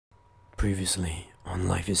Previously on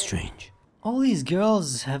Life is Strange. All these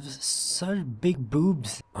girls have such big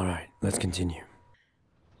boobs. Alright, let's continue.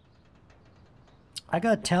 I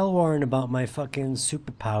gotta tell Warren about my fucking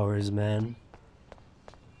superpowers, man.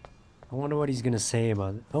 I wonder what he's gonna say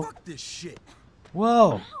about it. Oh. Fuck this shit.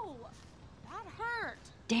 Whoa. Ow! That hurt.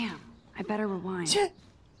 Damn, I better rewind.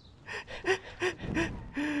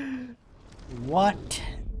 What?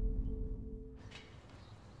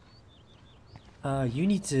 You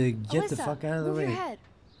need to get the fuck out of the move your way. head.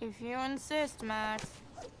 If you insist, Max.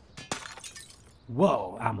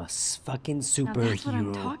 Whoa, I'm a fucking Now that's what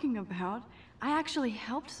I'm superhero. talking about. I actually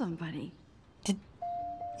helped somebody. Did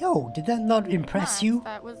that not impress Max, you?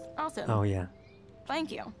 That was awesome. Oh yeah.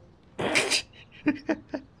 Thank you. That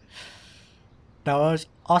was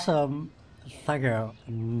awesome. Thank you.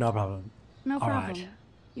 No problem. No All problem. right.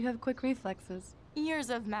 You have quick reflexes. Years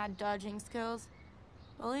of mad dodging skills.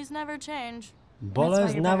 Bullies never change.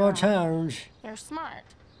 Bullets you're never better off. change. You're smart.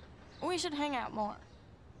 We should hang out more.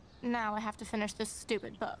 Now I have to finish this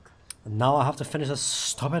stupid book. Now I have to finish a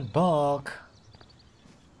stupid book.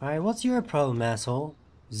 Alright, what's your problem, asshole?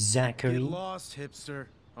 Zachary? Get lost, hipster.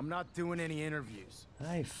 I'm not doing any interviews.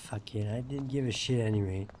 I fuck it, I didn't give a shit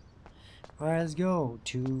anyway. Alright, let's go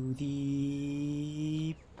to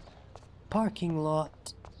the parking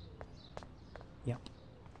lot. Yep.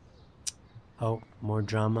 Oh, more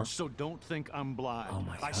drama. So don't think I'm blind. Oh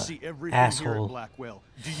my I God. see everything here Asshole. at Blackwell.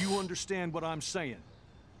 Do you understand what I'm saying?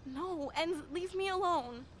 No, and leave me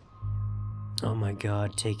alone. Oh my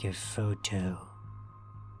god, take a photo.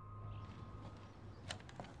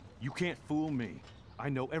 You can't fool me. I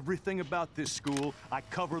know everything about this school. I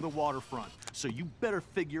cover the waterfront. So you better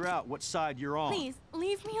figure out what side you're on. Please,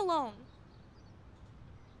 leave me alone.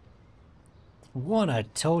 What a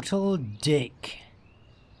total dick.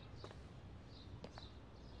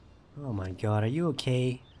 Oh my god, are you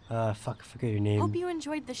okay? Fuck, I forget your name. Hope you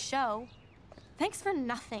enjoyed the show. Thanks for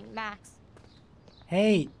nothing, Max.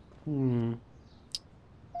 Hey! Man,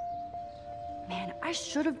 I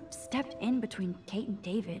should have stepped in between Kate and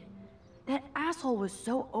David. That asshole was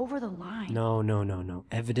so over the line. No.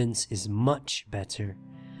 Evidence is much better.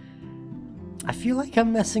 I feel like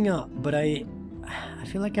I'm messing up, but I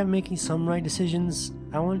feel like I'm making some right decisions.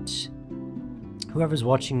 I want whoever's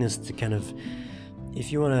watching this to kind of,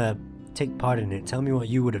 if you want to take part in it, tell me what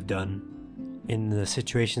you would have done in the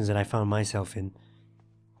situations that I found myself in.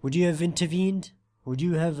 Would you have intervened? Would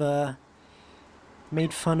you have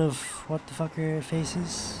made fun of what the fucker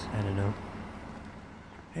faces? I don't know.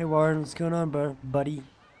 Hey Warren, what's going on, buddy?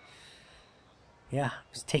 Yeah, I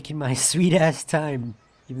was taking my sweet ass time,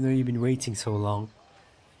 even though you've been waiting so long.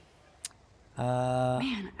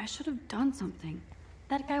 Man, I should have done something.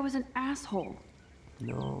 That guy was an asshole.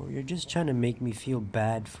 No, you're just trying to make me feel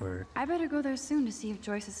bad for... I better go there soon to see if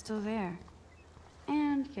Joyce is still there.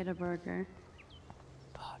 And get a burger.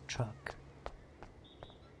 truck.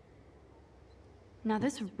 Now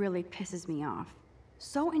this really pisses me off.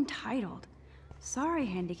 So entitled. Sorry,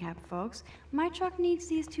 handicapped folks. My truck needs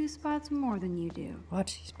these 2 spots more than you do. What?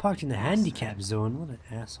 He's parked in the handicap zone? What an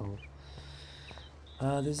asshole.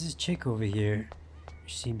 There's this chick over here.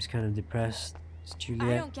 She seems kind of depressed. It's Juliet.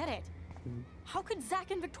 I don't get it. How could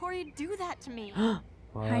Zach and Victoria do that to me?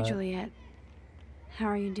 Hi, Juliet. How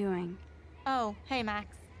are you doing? Oh, hey,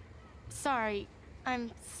 Max. Sorry,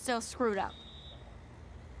 I'm still screwed up.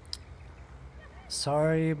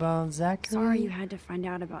 Sorry about Zachary? Sorry you had to find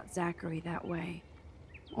out about Zachary that way.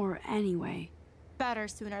 Or anyway. Better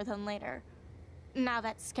sooner than later. Now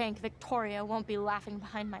that skank Victoria won't be laughing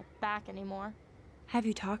behind my back anymore. Have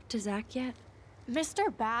you talked to Zach yet?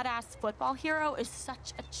 Mr. Badass Football Hero is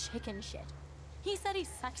such a chicken shit. He said he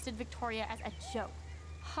sexted Victoria as a joke.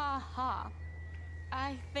 Ha ha.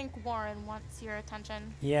 I think Warren wants your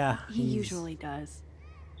attention. Yeah, He usually does.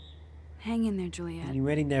 Hang in there, Juliet. Been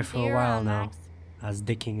waiting there for See a you while around, now. Max. I was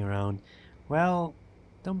dicking around. Well,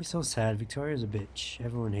 don't be so sad. Victoria's a bitch.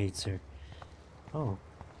 Everyone hates her. Oh,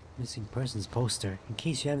 missing persons poster. In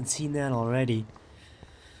case you haven't seen that already.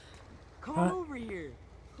 Come on over here,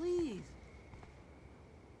 please.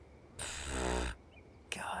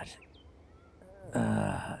 God.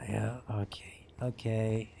 Yeah,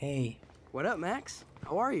 okay. Hey. What up, Max?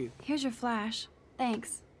 How are you? Here's your flash.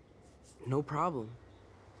 Thanks. No problem.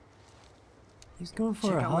 He's going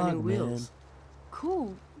for Check a out my hug, new man. wheels.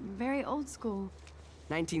 Cool. Very old school.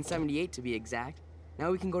 1978 to be exact.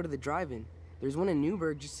 Now we can go to the drive-in. There's one in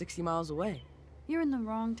Newburgh just 60 miles away. You're in the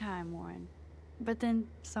wrong time, Warren. But then,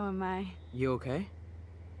 so am I. You okay?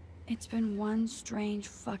 It's been one strange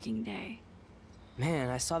fucking day. Man,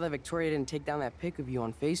 I saw that Victoria didn't take down that pic of you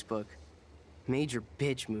on Facebook. Major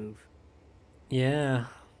bitch move. Yeah.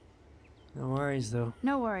 No worries, though.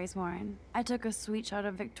 No worries, Warren. I took a sweet shot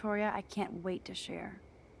of Victoria I can't wait to share.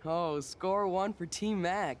 Oh, score 1 for Team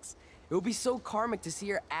Max. It would be so karmic to see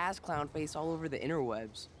her ass clown face all over the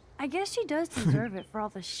interwebs. I guess she does deserve it for all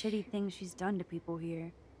the shitty things she's done to people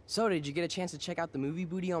here. So, did you get a chance to check out the movie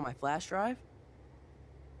booty on my flash drive?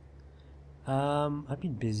 I've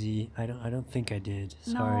been busy. I don't think I did.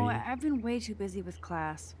 Sorry. No, I've been way too busy with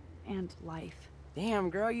class and life. Damn,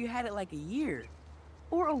 girl, you had it like a year.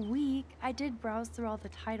 Or a week. I did browse through all the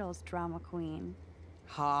titles, drama queen.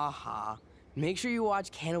 Ha ha. Make sure you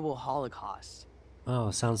watch Cannibal Holocaust.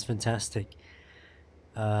 Oh, sounds fantastic.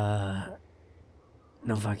 No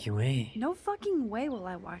fucking way. No fucking way will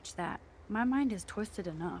I watch that. My mind is twisted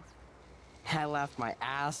enough. I laughed my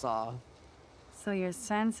ass off. So you're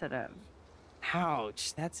sensitive.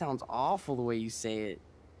 Ouch, that sounds awful the way you say it.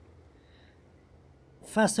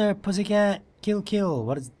 Faster, pussycat, kill, kill.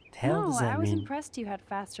 What the hell does No, that I was mean? impressed you had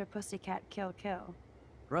faster pussycat kill kill.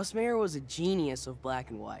 Russ Meyer was a genius of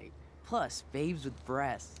black and white. Plus, babes with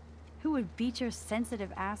breasts. Who would beat your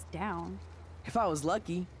sensitive ass down? If I was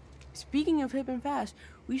lucky. Speaking of hip and fast,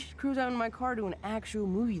 we should cruise out in my car to an actual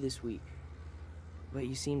movie this week. But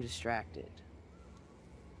you seem distracted.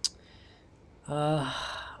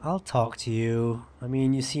 I'll talk to you. I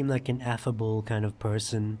mean, you seem like an affable kind of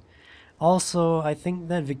person. Also, I think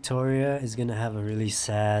that Victoria is gonna have a really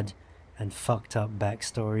sad and fucked up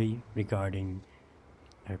backstory regarding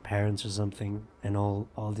her parents or something, and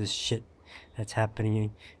all this shit that's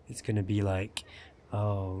happening. It's gonna be like,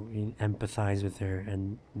 oh, you empathize with her,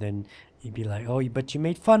 and then you'd be like, oh, but you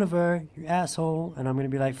made fun of her, you asshole, and I'm gonna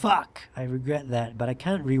be like, fuck, I regret that, but I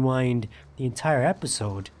can't rewind the entire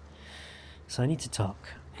episode, so I need to talk.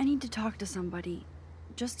 I need to talk to somebody,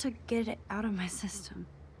 just to get it out of my system.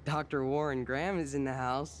 Dr. Warren Graham is in the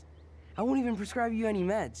house. I won't even prescribe you any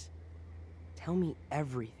meds. Tell me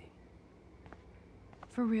everything.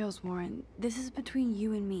 For reals, Warren, this is between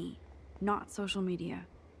you and me, not social media.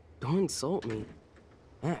 Don't insult me.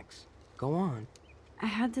 Max, go on. I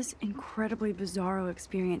had this incredibly bizarro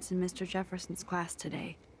experience in Mr. Jefferson's class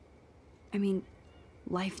today. I mean,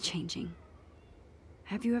 life-changing.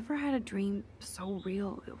 Have you ever had a dream so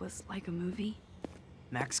real it was like a movie?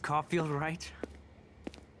 Max Caulfield, right?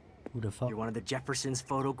 Who the fuck? You're one of the Jefferson's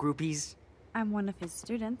photo groupies? I'm one of his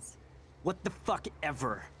students. What the fuck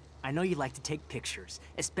ever? I know you like to take pictures,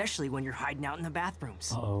 especially when you're hiding out in the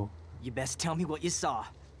bathrooms. Uh-oh. You best tell me what you saw.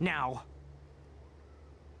 Now.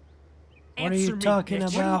 What are you talking bitch.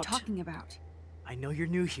 What are you about? talking about? I know you're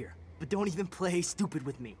new here, but don't even play stupid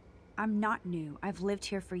with me. I'm not new. I've lived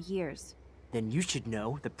here for years. Then you should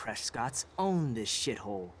know the Prescotts own this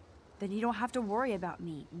shithole. Then you don't have to worry about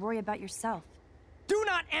me. Worry about yourself. Do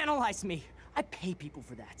not analyze me! I pay people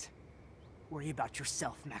for that. Worry about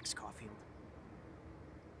yourself, Max Caulfield.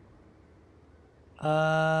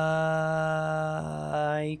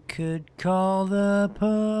 I could call the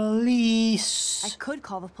police. I could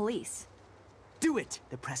call the police. Do it!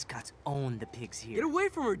 The Prescotts own the pigs here. Get away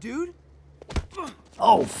from her, dude!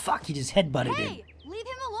 Oh, fuck, he just headbutted him. Hey, leave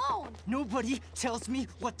him alone. Nobody tells me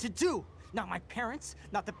what to do. Not my parents,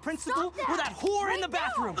 not the principal, Stop or that whore in the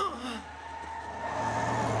bathroom.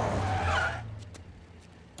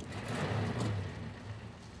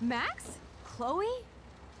 Max? Chloe?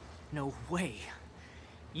 No way.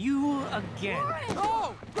 You again.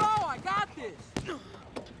 Oh, go! I got this!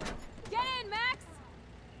 Get in, Max!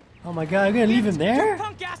 Oh my god, I'm gonna leave him there? You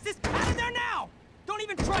punk asses! Out of there now! Don't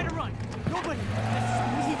even try to run! Nobody!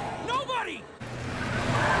 That's me. Nobody!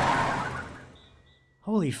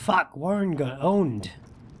 Holy fuck, Warren got owned.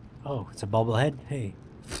 Oh, it's a bobblehead? Hey.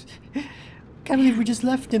 Can't believe we just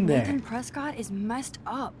left him there. Nathan Prescott is messed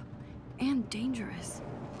up and dangerous.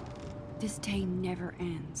 This day never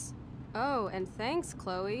ends. Oh, and thanks,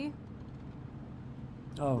 Chloe.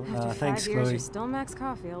 Oh, After thanks, 5 years, Chloe. you're still Max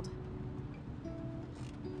Caulfield.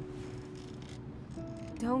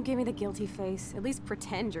 Don't give me the guilty face. At least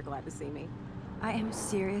pretend you're glad to see me. I am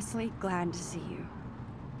seriously glad to see you.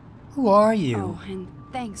 Who are you? Oh, and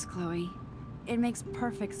thanks, Chloe. It makes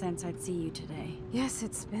perfect sense I'd see you today. Yes,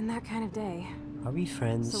 it's been that kind of day. Are we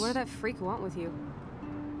friends? So what did that freak want with you?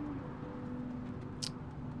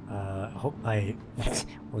 Hope I...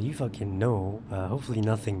 well, you fucking know. Hopefully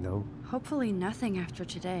nothing, though. Hopefully nothing after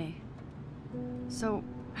today. So,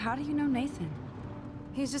 how do you know Nathan?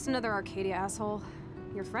 He's just another Arcadia asshole.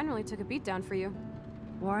 Your friend really took a beat down for you.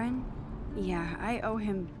 Warren? Yeah, I owe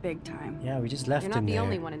him big time. Yeah, we just left You're him not the there.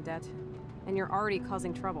 only one in debt. And you're already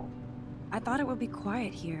causing trouble. I thought it would be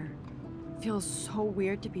quiet here. Feels so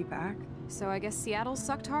weird to be back. So I guess Seattle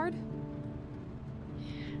sucked hard?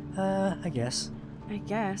 I guess. I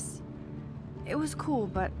guess. It was cool,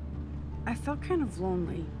 but I felt kind of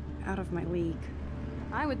lonely, out of my league.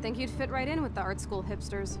 I would think you'd fit right in with the art school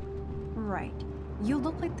hipsters. Right. You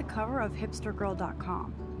look like the cover of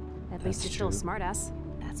hipstergirl.com. At least you're still a smartass.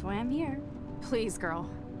 That's why I'm here. Please, girl.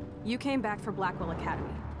 You came back for Blackwell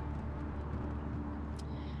Academy.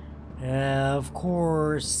 Of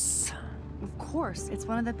course. Of course, it's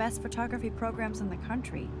one of the best photography programs in the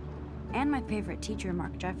country. And my favorite teacher,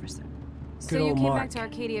 Mark Jefferson. So you came back to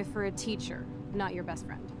Arcadia for a teacher, not your best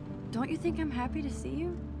friend. Don't you think I'm happy to see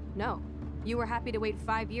you? No. You were happy to wait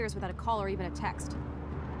 5 years without a call or even a text.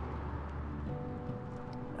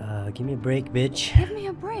 Give me a break, bitch. Give me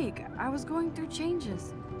a break. I was going through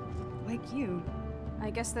changes. Like you. I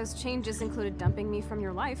guess those changes included dumping me from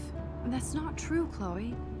your life. That's not true,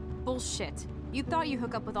 Chloe. Bullshit. You thought you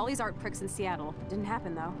hook up with all these art pricks in Seattle. Didn't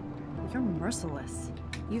happen, though. You're merciless.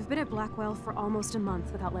 You've been at Blackwell for almost a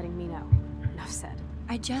month without letting me know. Enough said.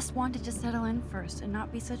 I just wanted to settle in first and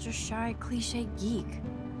not be such a shy, cliche geek.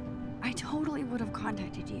 I totally would have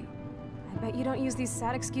contacted you. I bet you don't use these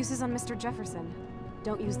sad excuses on Mr. Jefferson.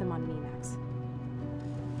 Don't use them on me, Max.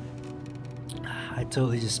 I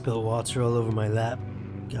totally just spilled water all over my lap.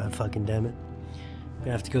 God fucking damn it.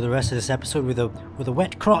 Gonna have to go the rest of this episode with a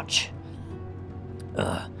wet crotch.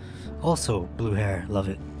 Also, blue hair, love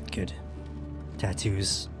it. Good.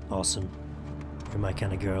 Tattoos, awesome. You're my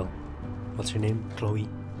kind of girl. What's her name? Chloe.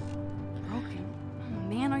 Broken. Oh,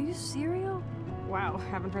 man, are you serial? Wow,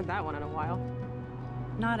 haven't heard that one in a while.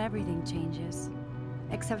 Not everything changes.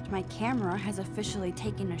 Except my camera has officially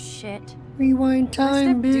taken a shit. Rewind time,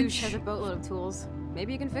 My bitch. step-douche has a boatload of tools.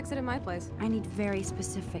 Maybe you can fix it at my place. I need very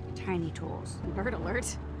specific, tiny tools. Nerd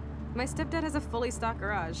alert. My stepdad has a fully stocked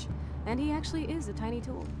garage, and he actually is a tiny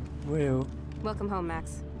tool. Well, Welcome home,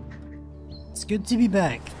 Max. it's good to be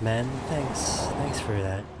back, man. Thanks for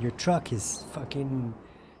that. Your truck is fucking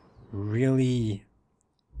really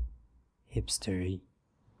hipstery.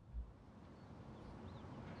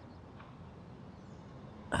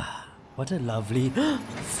 What a lovely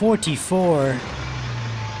 44.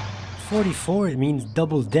 44, it means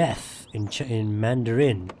double death in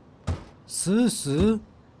Mandarin. Su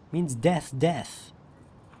means death.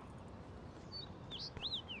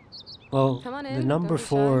 Well, Come on the in, number don't be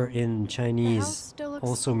 4 shy. in The house Chinese still looks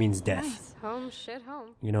also means death. nice. Home, shit, home.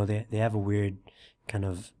 You know, they have a weird kind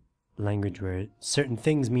of language where certain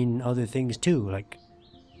things mean other things too. Like,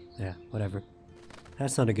 yeah, whatever.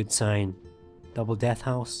 That's not a good sign. Double death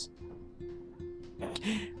house.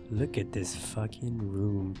 Look at this fucking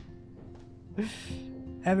room.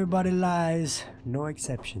 Everybody lies, no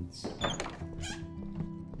exceptions.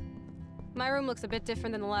 My room looks a bit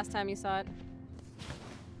different than the last time you saw it.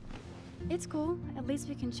 It's cool. At least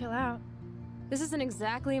we can chill out. This isn't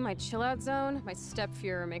exactly my chill-out zone. My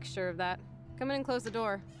step-fuhrer makes sure of that. Come in and close the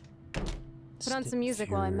door. Put on some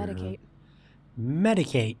music while I medicate.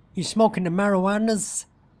 Medicate? You smoking the marijuanas?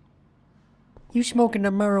 You smoking the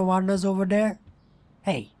marijuanas over there?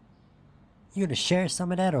 Hey, you gonna share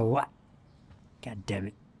some of that or what? God damn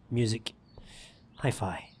it. Music.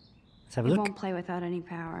 Hi-fi. Let's have a It look. won't play without any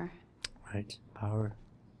power. Right,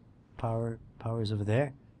 power's over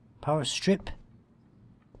there. Power strip.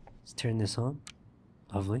 Let's turn this on.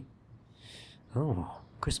 Lovely. Oh,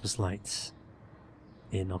 Christmas lights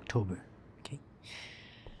in October. Okay.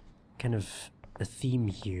 Kind of a theme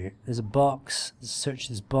here. There's a box. Let's search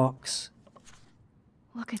this box.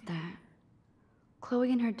 Look at that.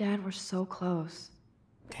 Chloe and her dad were so close.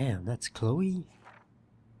 Damn, that's Chloe.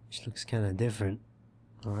 She looks kind of different.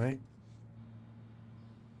 Alright.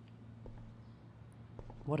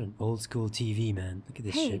 What an old school TV, man. Look at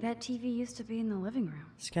this Hey, shit. that TV used to be in the living room.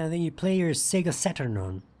 This kind of thing you play your Sega Saturn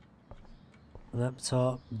on.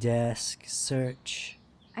 Laptop, desk, search.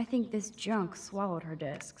 I think this junk swallowed her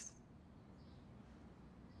discs.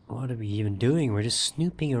 What are we even doing? We're just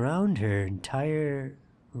snooping around her entire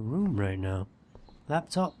room right now.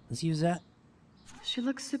 Laptop, let's use that. She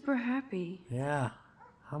looks super happy. Yeah.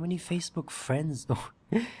 How many Facebook friends?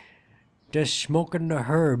 Just smoking the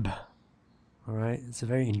herb. Alright, it's a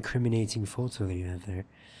very incriminating photo that you have there.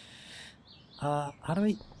 How do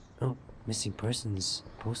I... Oh, missing persons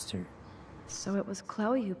poster. So it was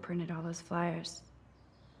Chloe who printed all those flyers.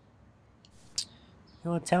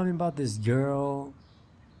 You wanna tell me about this girl?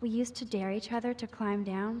 We used to dare each other to climb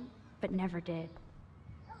down, but never did.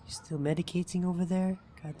 You still medicating over there?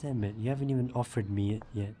 God damn it, you haven't even offered me it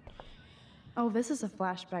yet. Oh, this is a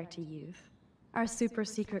flashback to youth. Our super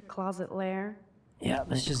secret closet lair. Yeah,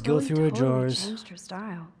 let's just go Chloe through her totally drawers. changed her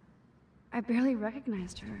style. I barely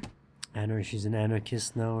recognized her. She's an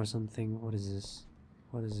anarchist now or something. What is this?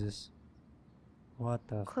 What is this? What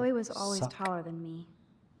the Chloe was always suck? taller than me.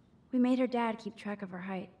 We made her dad keep track of her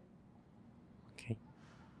height.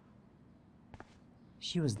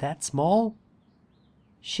 She was that small?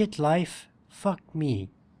 Shit life. Fuck me.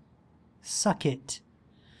 Suck it.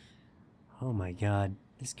 Oh my god.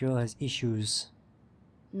 This girl has issues.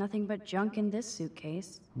 Nothing but junk in this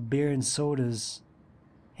suitcase. Beer and sodas.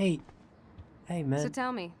 Hey. Hey, man. So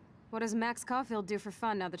tell me, what does Max Caulfield do for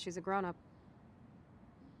fun now that she's a grown-up?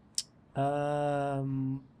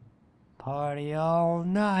 Party all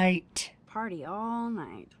night. Party all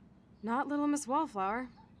night. Not little Miss Wallflower.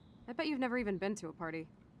 I bet you've never even been to a party.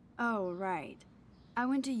 Oh, right. I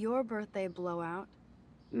went to your birthday blowout.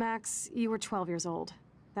 Max, you were 12 years old.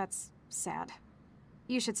 That's sad.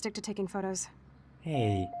 You should stick to taking photos.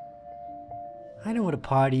 Hey. I know what a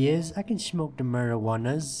party is. I can smoke the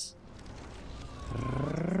marijuanas.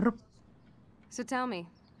 So tell me.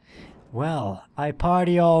 Well, I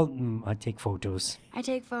party all... I take photos. I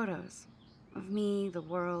take photos. Of me, the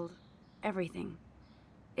world, everything.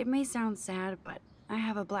 It may sound sad, but I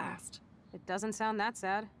have a blast. It doesn't sound that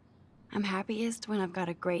sad. I'm happiest when I've got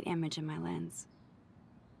a great image in my lens.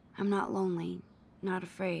 I'm not lonely, not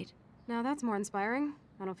afraid. Now that's more inspiring.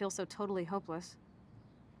 I don't feel so totally hopeless.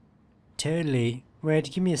 Totally.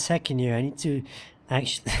 Wait, give me a second here. I need to...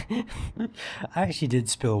 Actually... I actually did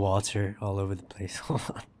spill water all over the place. Hold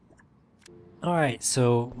on. Alright,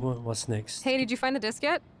 so what's next? Hey, did you find the disc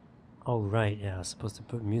yet? Oh, right. Yeah, I was supposed to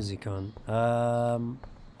put music on.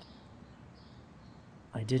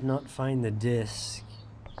 I did not find the disc.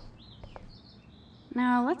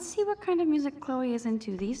 Now, let's see what kind of music Chloe is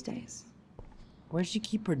into these days. Where'd she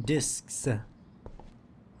keep her discs?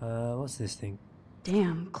 What's this thing?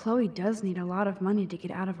 Damn, Chloe does need a lot of money to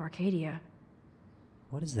get out of Arcadia.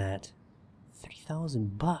 What is that?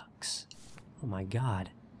 3,000 bucks. Oh my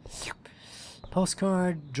god.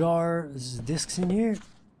 Postcard, drawers, discs in here?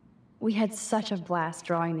 We had such a blast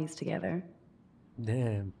drawing these together.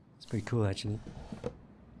 Damn, it's pretty cool actually.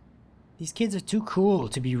 These kids are too cool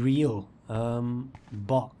to be real.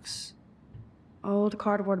 Box. Old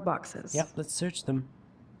cardboard boxes. Yep, let's search them.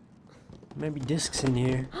 Maybe discs in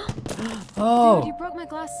here. Oh! Dude, you broke my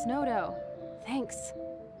glass snow dough. Thanks.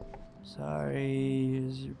 Sorry,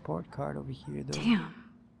 here's your report card over here though. Damn.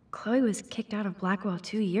 Chloe was kicked out of Blackwell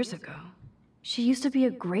 2 years ago. She used to be a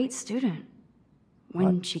great student.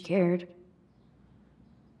 When What? she cared.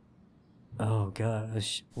 Oh god,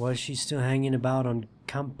 what is she still hanging about on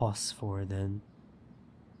campus for then?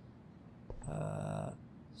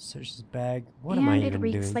 Search his bag. What am I And even it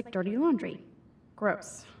reeks doing? like dirty laundry.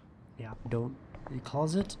 Gross. Yeah, don't... The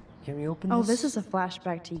closet? Can we open Oh, this? this is a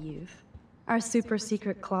flashback to youth. Our super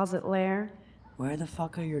secret closet lair. Where the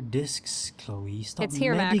fuck are your discs, Chloe? Stop It's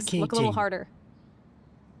here, Max. Look a little medicating. harder.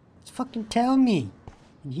 Just fucking tell me.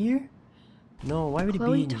 In here? No, why would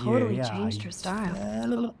Chloe it be in totally here? changed her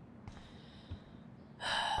style.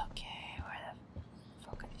 Okay, where the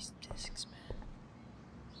fuck are these discs, man?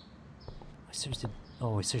 Where's the...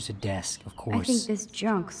 Oh, there's a desk, of course. I think this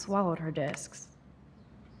junk swallowed her discs.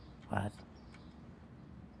 What?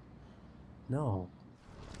 No,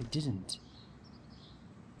 it didn't.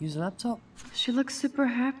 Use a laptop? She looks super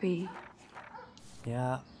happy.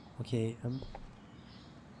 Yeah, okay,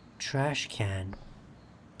 trash can.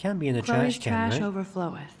 Can't be in the Chloe's trash can, trash right?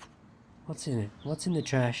 overfloweth. What's in it? What's in the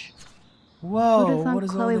trash? Whoa, Who'd have thought what is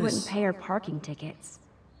Chloe all wouldn't this? pay her parking tickets?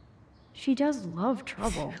 She does love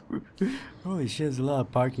trouble. Holy shit, there's a lot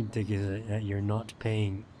of parking tickets that you're not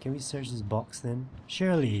paying. Can we search this box then?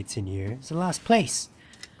 Surely it's in here. It's the last place.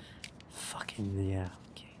 Fucking, yeah,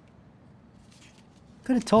 okay.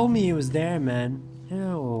 Could have told me it was there, man.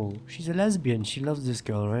 Oh, she's a lesbian. She loves this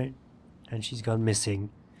girl, right? And she's gone missing.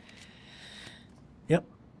 Yep.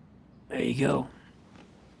 There you go.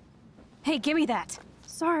 Hey, give me that.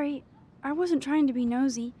 Sorry, I wasn't trying to be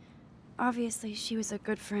nosy. Obviously, she was a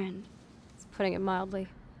good friend. It's putting it mildly.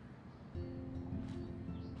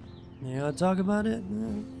 You wanna talk about it?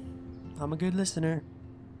 I'm a good listener.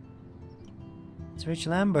 It's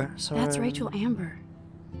Rachel Amber. So That's Rachel Amber.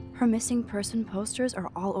 Her missing person posters are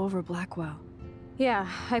all over Blackwell. Yeah,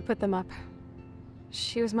 I put them up.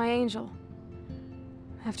 She was my angel.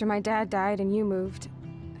 After my dad died and you moved,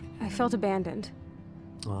 I felt abandoned.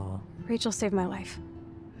 Aw. Rachel saved my life.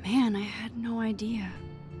 Man, I had no idea.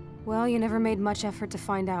 Well, you never made much effort to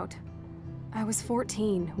find out. I was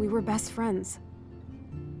 14. We were best friends.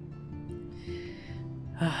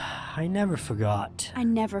 I never forgot. I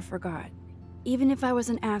never forgot. Even if I was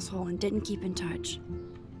an asshole and didn't keep in touch.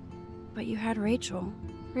 But you had Rachel.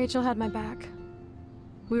 Rachel had my back.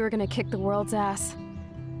 We were gonna kick the world's ass.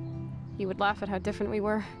 You would laugh at how different we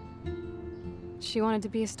were. She wanted to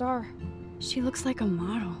be a star. She looks like a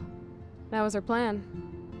model. That was her plan.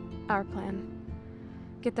 Our plan.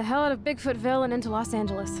 Get the hell out of Bigfootville and into Los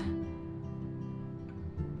Angeles.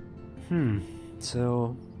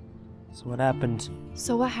 So what happened?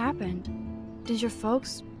 So what happened? Did your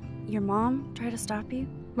folks, your mom, try to stop you?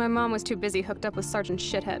 My mom was too busy hooked up with Sergeant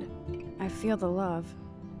Shithead. I feel the love.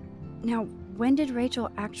 Now, when did Rachel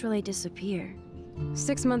actually disappear?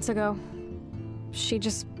 6 months ago. She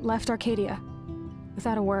just left Arcadia.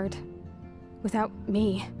 Without a word. Without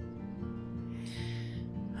me.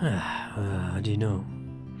 How do you know?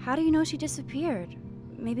 How do you know she disappeared?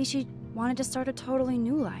 Maybe she wanted to start a totally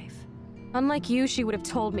new life. Unlike you, she would have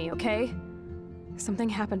told me, okay? Something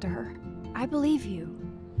happened to her. I believe you.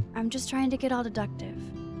 I'm just trying to get all deductive.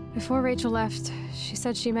 Before Rachel left, she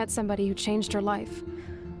said she met somebody who changed her life.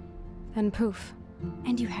 Then poof.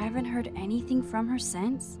 And you haven't heard anything from her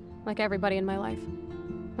since? Like everybody in my life.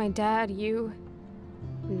 My dad, you,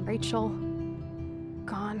 and Rachel.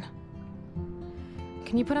 Gone.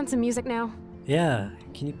 Can you put on some music now? Yeah,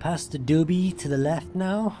 can you pass the doobie to the left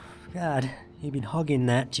now? God, you've been hogging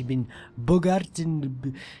that. You've been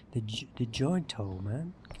bogarting the jointo,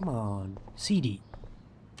 man. Come on, CD.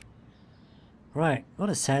 Right, what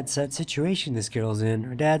a sad situation this girl's in.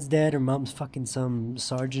 Her dad's dead, her mom's fucking some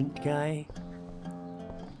sergeant guy.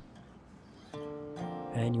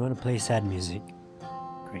 And you want to play sad music.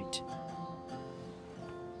 Great.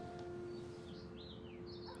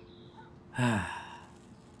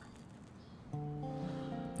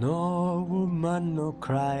 No woman, no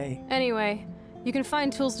cry. Anyway, you can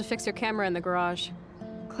find tools to fix your camera in the garage.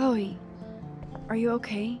 Chloe, are you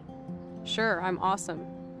okay? Sure, I'm awesome.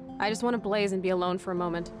 I just want to blaze and be alone for a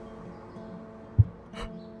moment.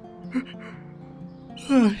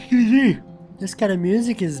 Excuse me. This kind of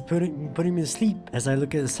music is putting me to sleep as I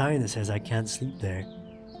look at the sign that says I can't sleep there.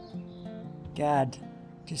 God,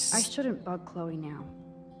 just... I shouldn't bug Chloe now.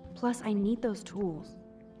 Plus, I need those tools.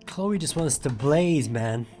 Chloe just wants to blaze,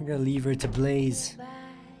 man. We're gonna leave her to blaze.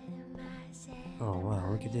 Oh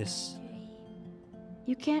wow, look at this.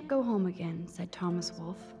 You can't go home again, said Thomas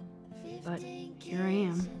Wolfe. But here I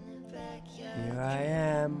am. Here I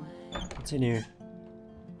am. What's in here?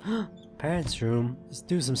 Parents' room. Let's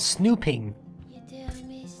do some snooping.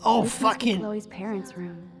 Oh, This must be fucking... Chloe's parents'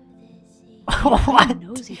 room. What?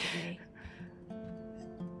 Nosy today.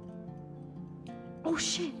 Oh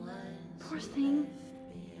shit! Poor thing.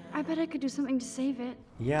 I bet I could do something to save it.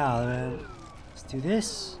 Yeah, man. Let's do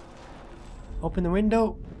this. Open the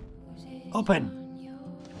window. Open.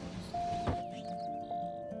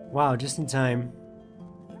 Wow, just in time.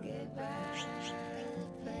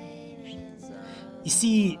 You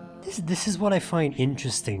see, this is what I find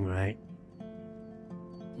interesting, right?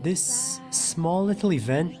 This small little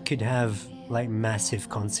event could have like massive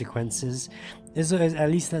consequences. At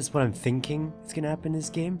least that's what I'm thinking is gonna happen in this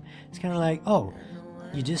game. It's kind of like, oh,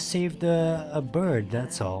 you just saved a bird,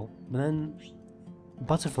 that's all. But then,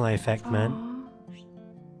 butterfly effect, man.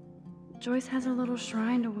 Aww. Joyce has a little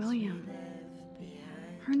shrine to William.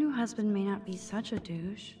 Her new husband may not be such a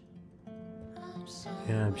douche.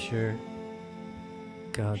 Yeah, I'm sure.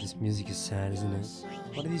 God, this music is sad, isn't it?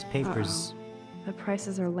 What are these papers? The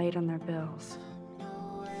prices are late on their bills.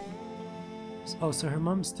 Oh, so her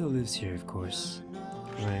mom still lives here, of course.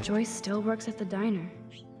 Right. Joyce still works at the diner.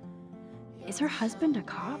 Is her husband a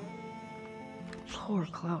cop? Poor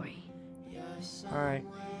Chloe. Alright.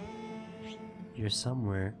 You're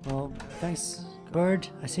somewhere. Well, thanks, Bird.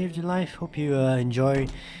 I saved your life. Hope you enjoy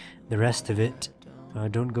the rest of it.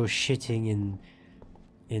 Don't go shitting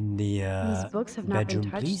in the These books have not bedroom,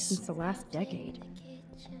 been touched please. since the last decade.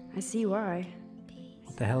 I see why.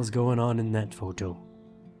 What the hell's going on in that photo?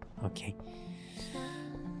 Okay.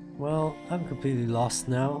 Well, I'm completely lost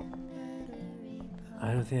now.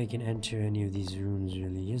 I don't think I can enter any of these rooms,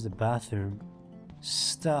 really. Here's the bathroom.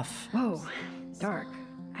 Stuff. Whoa, dark.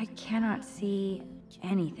 I cannot see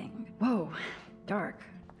anything. Whoa, dark.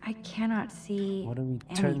 I cannot see Why don't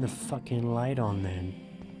we turn the anything. fucking light on then?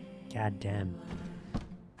 God damn.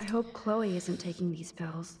 I hope Chloe isn't taking these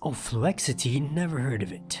pills. Oh, fluoxetine? Never heard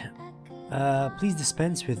of it. Please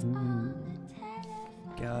dispense with...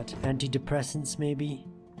 God, antidepressants maybe?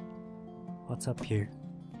 What's up here?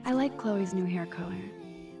 I like Chloe's new hair color.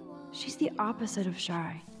 She's the opposite of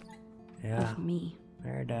shy. Yeah, Of me.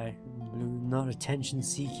 hair dye. Blue, not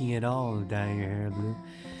attention-seeking at all, dyeing your hair blue.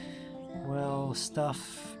 Well,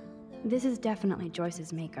 stuff. This is definitely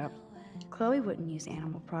Joyce's makeup. Chloe wouldn't use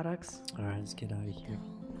animal products. Alright, let's get out of here.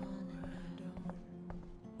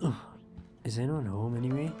 Ugh. Is anyone home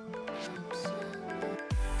anyway?